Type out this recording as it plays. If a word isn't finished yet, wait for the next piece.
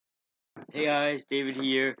Hey guys, David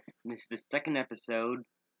here, and this is the second episode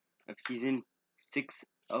of Season 6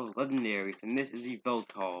 of Legendaries, and this is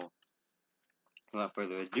Yveltal. Without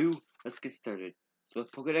further ado, let's get started. So the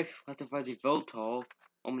Pokedex classifies Yveltal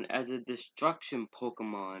as a Destruction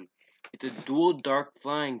Pokemon. It's a dual Dark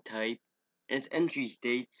Flying type, and its entry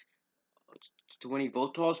states, so when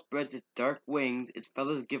Yveltal spreads its dark wings, its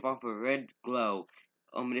feathers give off a red glow.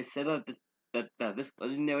 It is said that this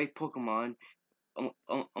legendary Pokemon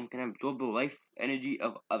can absorb the life energy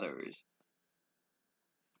of others.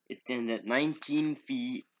 It stands at 19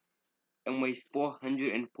 feet and weighs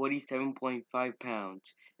 447.5 pounds.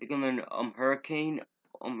 It can learn Hurricane,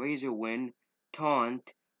 Razor Wind,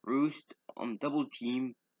 Taunt, Roost, Double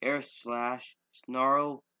Team, Air Slash,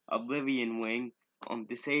 Snarl, Oblivion Wing,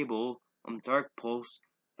 Disable, Dark Pulse,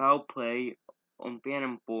 Foul Play,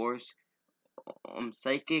 Phantom Force,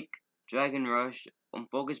 Psychic, Dragon Rush,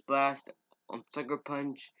 Focus Blast, Sucker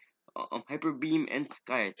Punch, Hyper Beam, and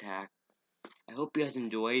Sky Attack. I hope you guys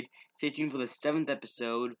enjoyed. Stay tuned for the 7th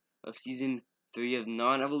episode of Season 3 of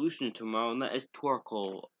Non-Evolution tomorrow, and that is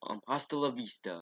Torkoal. Hasta la vista.